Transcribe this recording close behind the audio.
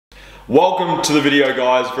Welcome to the video,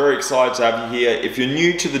 guys. Very excited to have you here. If you're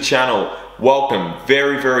new to the channel, welcome.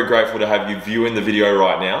 Very grateful to have you viewing the video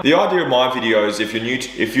right now. The idea of my videos, if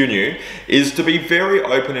you're new, is to be very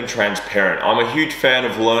open and transparent. I'm a huge fan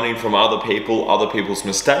of learning from other people's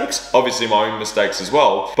mistakes, obviously my own mistakes as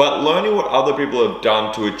well, but learning what other people have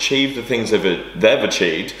done to achieve the things they've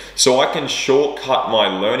achieved, so I can shortcut my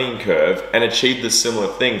learning curve and achieve the similar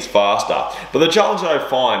things faster. But the challenge that I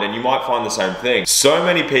find, and you might find the same thing, so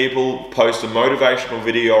many people post a motivational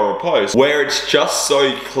video or a post where it's just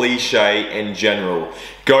so cliche and general.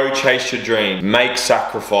 Go chase your dream, make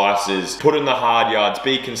sacrifices, put in the hard yards,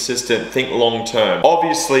 be consistent, think long term.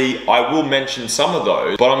 Obviously, I will mention some of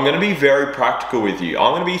those, but I'm gonna be very practical with you.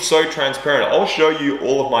 I'm gonna be so transparent. I'll show you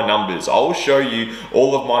all of my numbers. I'll show you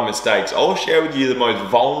all of my mistakes. I'll share with you the most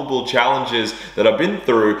vulnerable challenges that I've been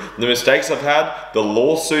through, the mistakes I've had, the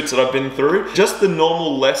lawsuits that I've been through, just the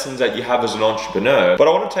normal lessons that you have as an entrepreneur. But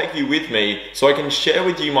I wanna take you with me so I can share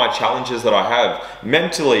with you my challenges that I have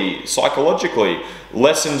mentally, psychologically,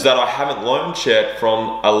 lessons that I haven't learned yet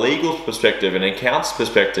from a legal perspective, an account's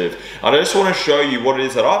perspective. And I just want to show you what it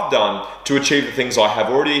is that I've done to achieve the things I have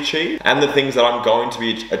already achieved and the things that I'm going to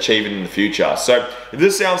be achieving in the future. So if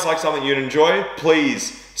this sounds like something you'd enjoy,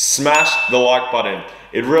 please smash the like button.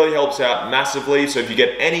 It really helps out massively, so if you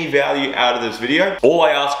get any value out of this video, all I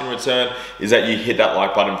ask in return is that you hit that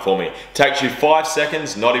like button for me. It takes you 5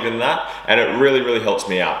 seconds, not even that, and it really helps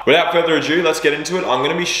me out. Without further ado, let's get into it. I'm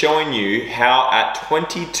gonna be showing you how at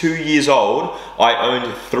 22 years old, I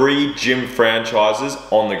owned 3 gym franchises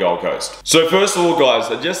on the Gold Coast. So first of all, guys,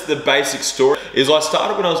 just the basic story is I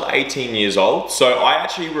started when I was 18 years old, so I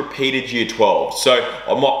actually repeated year 12. So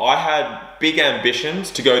I had big ambitions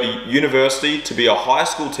to go to university, to be a high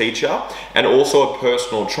school teacher, and also a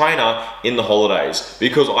personal trainer in the holidays.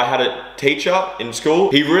 Because I had a teacher in school,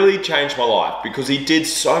 he really changed my life because he did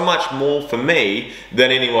so much more for me than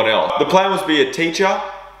anyone else. The plan was to be a teacher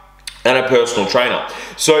and a personal trainer.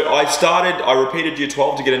 So I repeated year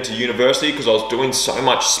 12 to get into university because I was doing so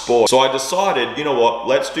much sport. So I decided, you know what,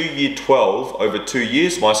 let's do year 12 over 2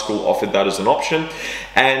 years. My school offered that as an option,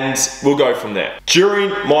 and we'll go from there. During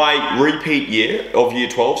my repeat year of year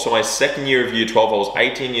 12, so my second year of year 12, I was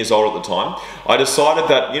 18 years old at the time, I decided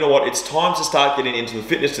that, you know what, it's time to start getting into the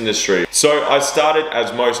fitness industry. So I started,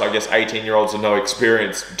 as most, I guess, 18-year-olds with no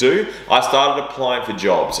experience do, I started applying for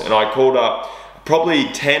jobs, and I called up probably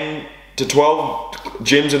 10 to 12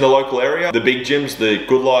 gyms in the local area. The big gyms, the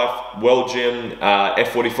Good Life, Well Gym,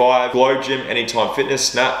 F45, Globe Gym, Anytime Fitness,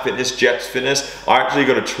 Snap Fitness, Jets Fitness. I actually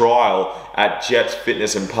got a trial at Jets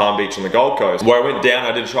Fitness in Palm Beach on the Gold Coast, where I went down,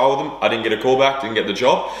 I did a trial with them, I didn't get a call back, didn't get the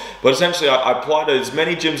job, but essentially I applied to as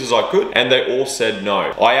many gyms as I could, and they all said no.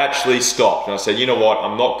 I actually stopped, and I said, you know what,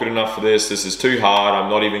 I'm not good enough for this is too hard, I'm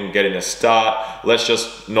not even getting a start, let's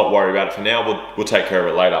just not worry about it for now, we'll take care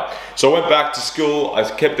of it later. So I went back to school, I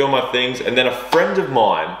kept doing my things, and then a friend of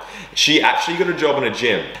mine, she actually got a job in a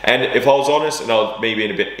gym, and if I was honest, and I was maybe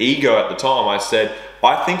in a bit ego at the time, I said,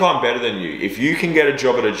 I think I'm better than you. If you can get a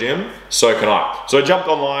job at a gym, so can I. So I jumped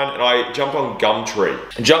online and I jumped on Gumtree.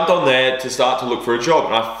 I jumped on there to start to look for a job,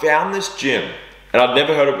 and I found this gym, and I'd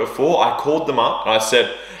never heard of it before. I called them up and I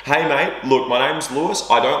said, hey mate, look, my name's Lewis.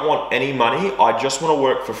 I don't want any money. I just want to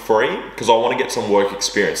work for free because I want to get some work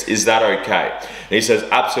experience. Is that okay? And he says,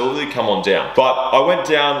 absolutely, come on down. But I went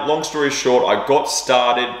down, long story short, I got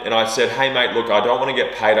started and I said, hey mate, look, I don't want to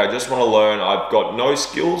get paid. I just want to learn. I've got no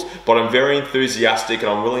skills, but I'm very enthusiastic and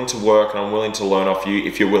I'm willing to work and I'm willing to learn off you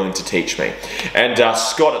if you're willing to teach me. And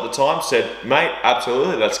Scott at the time said, mate,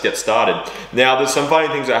 absolutely, let's get started. Now, there's some funny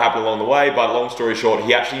things that happened along the way, but long story short,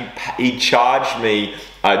 he charged me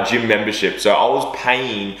a gym membership. So I was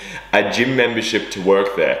paying a gym membership to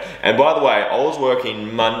work there. And by the way, I was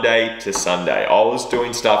working Monday to Sunday. I was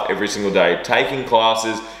doing stuff every single day, taking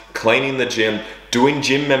classes, cleaning the gym, doing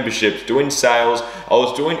gym memberships, doing sales. I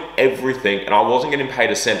was doing everything and I wasn't getting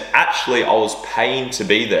paid a cent. Actually, I was paying to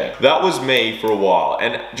be there. That was me for a while.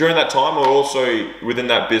 And during that time, we were also, within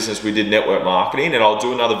that business, we did network marketing, and I'll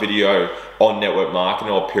do another video on network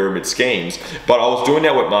marketing or pyramid schemes. But I was doing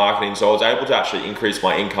network marketing, so I was able to actually increase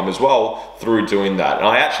my income as well through doing that. And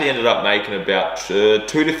I actually ended up making about $2,000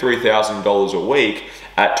 to $3,000 a week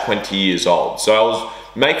at 20 years old. So I was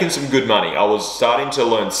making some good money. I was starting to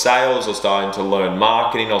learn sales, I was starting to learn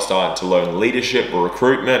marketing, I was starting to learn leadership or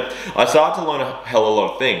recruitment. I started to learn a hell of a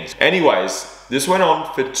lot of things. Anyways, this went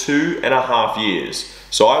on for 2.5 years.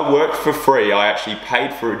 So I worked for free. I actually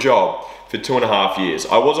paid for a job for 2.5 years.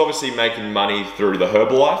 I was obviously making money through the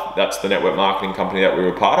Herbalife. That's the network marketing company that we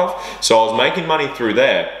were part of. So I was making money through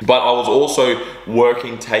there, but I was also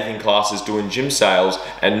working, taking classes, doing gym sales,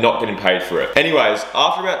 and not getting paid for it. Anyways,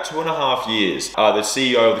 after about 2.5 years, the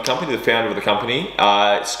CEO of the company, the founder of the company,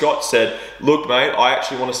 Scott said, look mate, I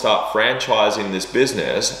actually want to start franchising this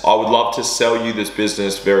business. I would love to sell you this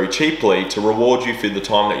business very cheaply to reward you for the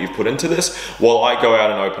time that you've put into this while I go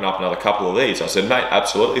out and open up another couple of these. I said, mate,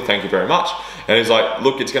 absolutely, thank you very much. And he's like,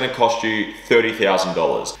 look, it's gonna cost you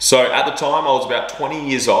 $30,000. So at the time I was about 20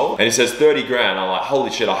 years old, and he says 30 grand. I'm like,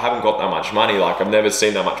 holy shit, I haven't got that much money. Like, I've never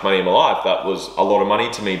seen that much money in my life. That was a lot of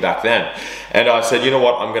money to me back then. And I said, you know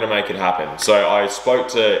what, I'm gonna make it happen. So I spoke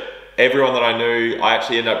to everyone that I knew. I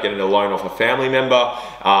actually ended up getting a loan off a family member.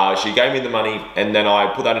 She gave me the money, and then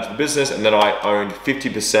I put that into the business, and then I owned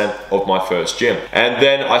 50% of my first gym. And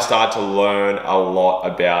then I started to learn a lot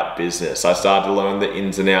about business. I started to learn the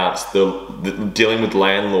ins and outs, the dealing with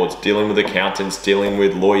landlords, dealing with accountants, dealing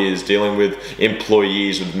with lawyers, dealing with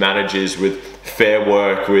employees, with managers, with Fair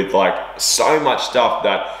Work, with like so much stuff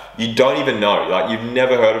that you don't even know, like you've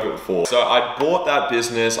never heard of it before. So I bought that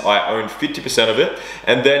business, I owned 50% of it,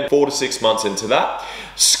 and then 4 to 6 months into that,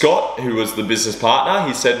 Scott, who was the business partner,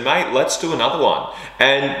 he said, mate, let's do another one.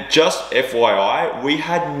 And just FYI, we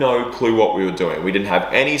had no clue what we were doing. We didn't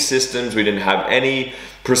have any systems, we didn't have any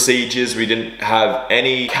procedures, we didn't have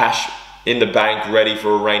any cash in the bank ready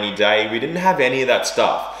for a rainy day. We didn't have any of that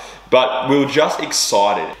stuff. But we were just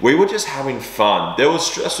excited. We were just having fun. There was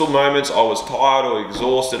stressful moments. I was tired or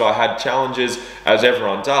exhausted. I had challenges, as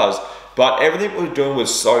everyone does. But everything we were doing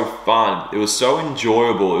was so fun. It was so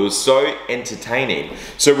enjoyable. It was so entertaining.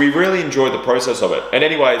 So we really enjoyed the process of it. And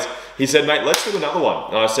anyways, he said, mate, let's do another one.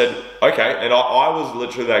 And I said, okay. And I was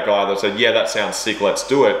literally that guy that said, yeah, that sounds sick. Let's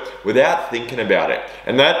do it, without thinking about it.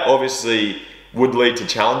 And that obviously would lead to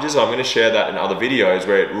challenges. I'm going to share that in other videos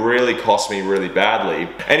where it really cost me really badly.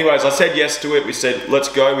 Anyways, I said yes to it. We said, let's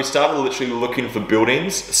go. We started literally looking for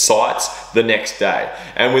buildings, sites the next day.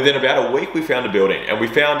 And within about a week, we found a building. And we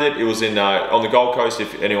found it. It was in on the Gold Coast,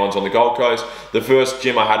 if anyone's on the Gold Coast. The first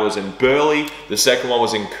gym I had was in Burleigh. The second one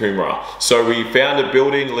was in Coomera. So we found a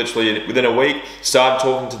building literally within a week, started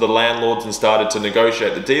talking to the landlords and started to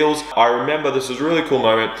negotiate the deals. I remember this was a really cool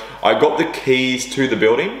moment. I got the keys to the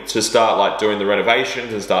building to start like doing the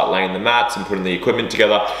renovations and start laying the mats and putting the equipment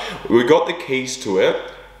together. We got the keys to it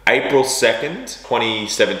April 2nd,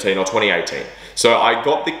 2017 or 2018. So I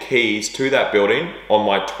got the keys to that building on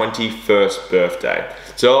my 21st birthday.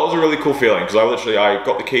 So that was a really cool feeling, because I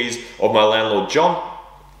got the keys of my landlord, John.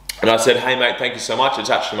 And I said, hey mate, thank you so much.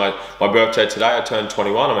 It's actually my birthday today. I turned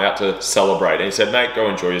 21, I'm out to celebrate. And he said, mate, go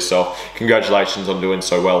enjoy yourself. Congratulations on doing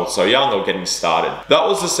so well, so young, or getting started. That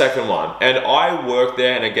was the second one. And I worked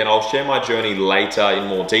there, and again, I'll share my journey later in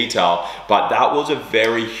more detail, but that was a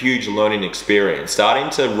very huge learning experience.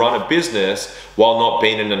 Starting to run a business while not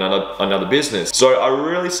being in another business. So I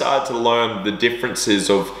really started to learn the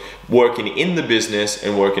differences of working in the business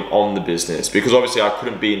and working on the business, because obviously I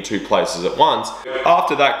couldn't be in two places at once.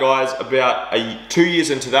 After that, guys, about 2 years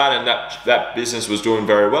into that, and that business was doing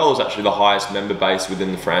very well. It was actually the highest member base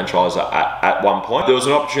within the franchise at one point. There was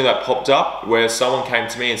an opportunity that popped up where someone came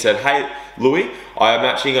to me and said, hey Louis, I am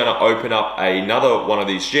actually going to open up another one of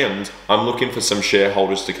these gyms. I'm looking for some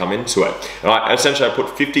shareholders to come into it. And I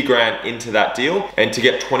put 50 grand into that deal, and to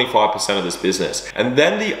get 25% of this business. And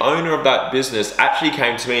then the owner of that business actually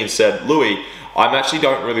came to me and said, Louis, I actually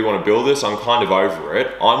don't really want to build this. I'm kind of over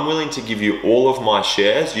it. I'm willing to give you all of my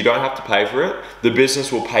shares. You don't have to pay for it. The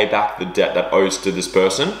business will pay back the debt that owes to this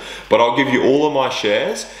person, but I'll give you all of my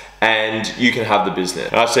shares and you can have the business.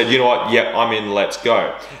 And I said, you know what, yep, I'm in, let's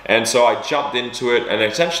go. And so I jumped into it, and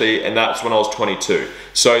that's when I was 22.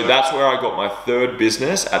 So that's where I got my third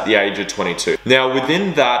business at the age of 22. Now,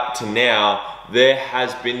 within that to now, there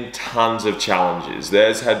has been tons of challenges.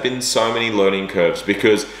 There's had been so many learning curves,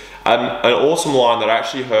 because an awesome line that I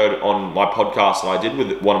actually heard on my podcast that I did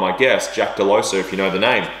with one of my guests, Jack Delosa, if you know the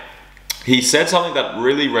name. He said something that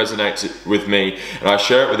really resonates with me, and I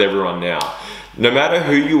share it with everyone now. No matter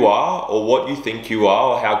who you are or what you think you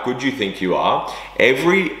are or how good you think you are,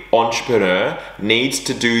 every entrepreneur needs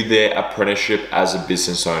to do their apprenticeship as a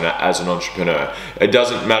business owner, as an entrepreneur. It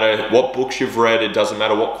doesn't matter what books you've read, it doesn't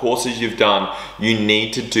matter what courses you've done, you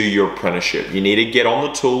need to do your apprenticeship. You need to get on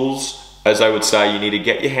the tools, as they would say, you need to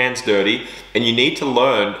get your hands dirty and you need to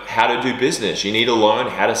learn how to do business. You need to learn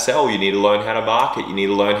how to sell. You need to learn how to market. You need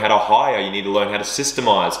to learn how to hire. You need to learn how to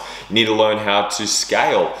systemize. You need to learn how to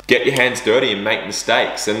scale. Get your hands dirty and make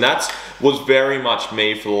mistakes. And that was very much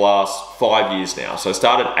me for the last 5 years now. So I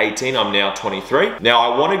started at 18, I'm now 23. Now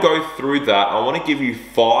I want to go through that. I want to give you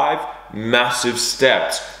 5 massive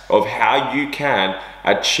steps of how you can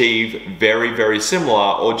achieve very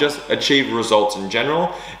similar, or just achieve results in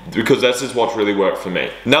general, because this is what's really worked for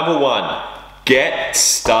me. Number 1, get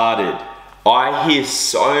started. I hear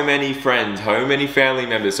so many friends, so many family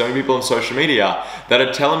members, so many people on social media that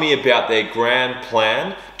are telling me about their grand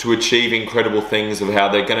plan to achieve incredible things, of how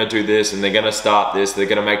they're gonna do this and they're gonna start this, they're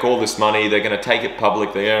gonna make all this money, they're gonna take it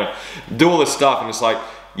public, they're gonna do all this stuff, and it's like,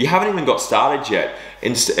 you haven't even got started yet.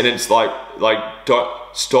 And it's like don't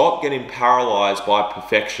stop getting paralyzed by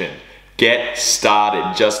perfection. Get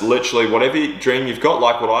started. Just literally whatever dream you've got,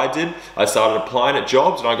 like what I did. I started applying at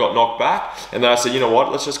jobs and I got knocked back. And then I said, you know what,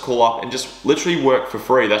 let's just call up and just literally work for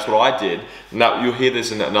free. That's what I did. Now you'll hear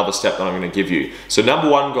this in another step that I'm gonna give you. So number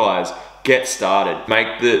 1, guys, get started.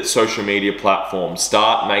 Make the social media platform.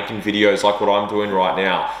 Start making videos like what I'm doing right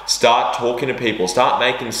now. Start talking to people. Start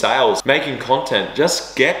making sales, making content.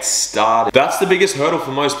 Just get started. That's the biggest hurdle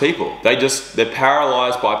for most people. They're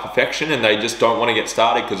paralyzed by perfection and they just don't want to get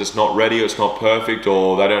started because it's not ready or it's not perfect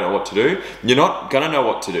or they don't know what to do. You're not gonna know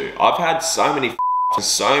what to do. I've had so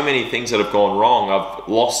many things that have gone wrong. I've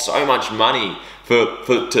lost so much money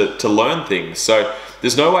to learn things. So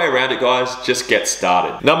there's no way around it, guys. Just get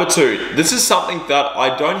started. Number 2, this is something that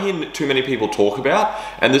I don't hear too many people talk about,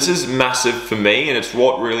 and this is massive for me, and it's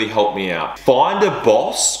what really helped me out. Find a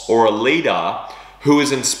boss or a leader who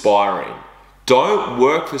is inspiring. Don't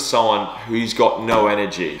work for someone who's got no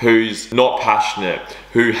energy, who's not passionate,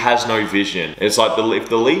 who has no vision. It's like if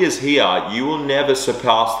the leader's here, you will never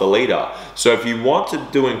surpass the leader. So if you want to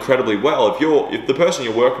do incredibly well, if the person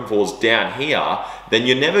you're working for is down here, then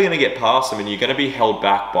you're never gonna get past them and you're gonna be held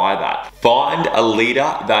back by that. Find a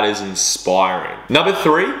leader that is inspiring. Number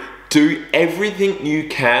 3, do everything you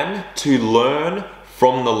can to learn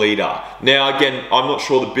from the leader. Now again, I'm not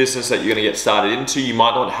sure the business that you're gonna get started into, you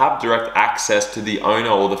might not have direct access to the owner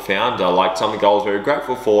or the founder. Like something I was very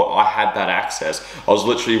grateful for, I had that access. I was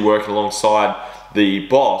literally working alongside the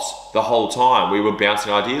boss the whole time. We were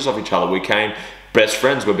bouncing ideas off each other. We became best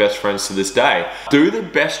friends, we're best friends to this day. Do the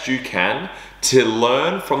best you can to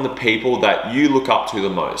learn from the people that you look up to the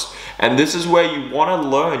most. And this is where you wanna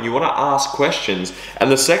learn, you wanna ask questions.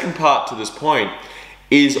 And the second part to this point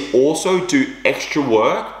is also do extra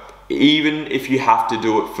work, even if you have to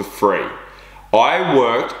do it for free. I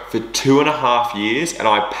worked for 2.5 years and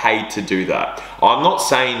I paid to do that. I'm not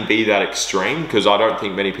saying be that extreme, because I don't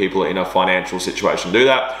think many people in a financial situation do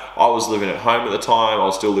that. I was living at home at the time, I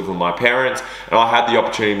was still living with my parents, and I had the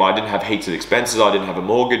opportunity. I didn't have heaps of expenses, I didn't have a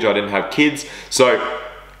mortgage, I didn't have kids, so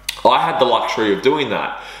I had the luxury of doing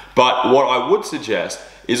that. But what I would suggest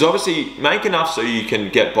is obviously make enough so you can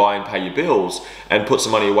get by and pay your bills and put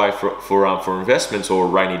some money away for investments or a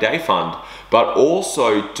rainy day fund, but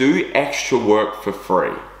also do extra work for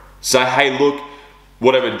free. Say, hey, look,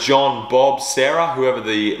 whatever, John, Bob, Sarah, whoever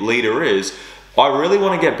the leader is, I really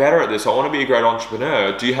want to get better at this. I want to be a great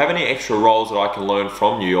entrepreneur. Do you have any extra roles that I can learn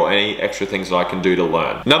from you, or any extra things that I can do to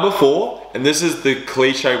learn? Number 4, and this is the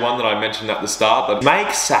cliche one that I mentioned at the start, but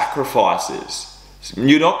make sacrifices.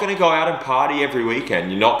 You're not going to go out and party every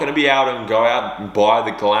weekend. You're not going to be able to go out and buy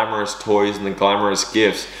the glamorous toys and the glamorous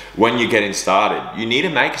gifts when you're getting started. You need to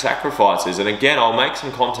make sacrifices. And again, I'll make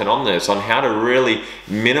some content on this, on how to really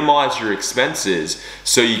minimize your expenses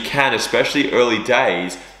so you can, especially early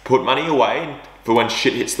days, put money away for when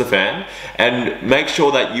shit hits the fan, and make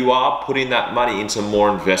sure that you are putting that money into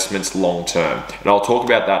more investments long term. And I'll talk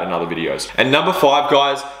about that in other videos. And number 5,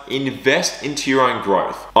 guys, invest into your own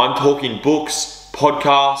growth. I'm talking books,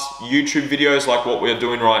 podcasts, YouTube videos like what we're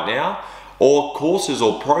doing right now, or courses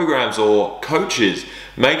or programs or coaches.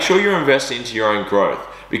 Make sure you're investing into your own growth,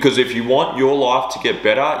 because if you want your life to get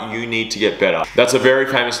better, you need to get better. That's a very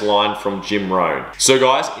famous line from Jim Rohn. So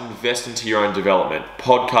guys, invest into your own development.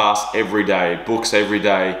 Podcasts every day, books every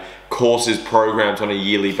day, courses, programs on a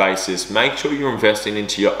yearly basis. Make sure you're investing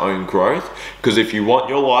into your own growth, because if you want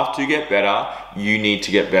your life to get better, you need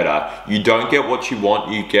to get better. You don't get what you want,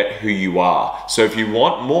 you get who you are. So if you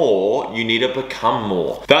want more, you need to become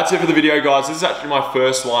more. That's it for the video, guys. This is actually my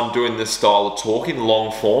first one doing this style of talking,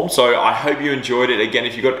 long form. So I hope you enjoyed it. Again,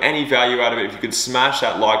 if you got any value out of it, if you could smash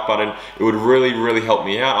that like button, it would really help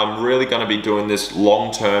me out. I'm really gonna be doing this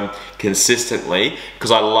long term, consistently,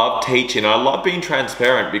 because I love teaching. I love being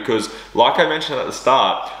transparent, because like I mentioned at the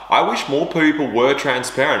start, I wish more people were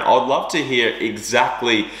transparent. I'd love to hear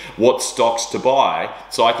exactly what stocks to buy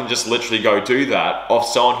so I can just literally go do that of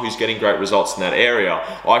someone who's getting great results in that area.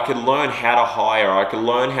 I can learn how to hire, I can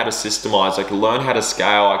learn how to systemize, I can learn how to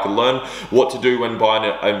scale, I can learn what to do when buying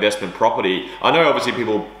an investment property. I know obviously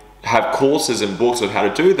people have courses and books of how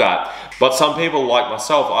to do that, but some people like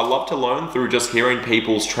myself, I love to learn through just hearing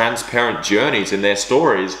people's transparent journeys and their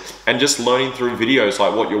stories and just learning through videos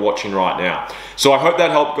like what you're watching right now. So I hope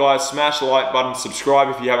that helped, guys. Smash the like button,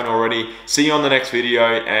 subscribe if you haven't already. See you on the next video,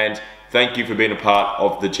 and thank you for being a part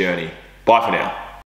of the journey. Bye for now.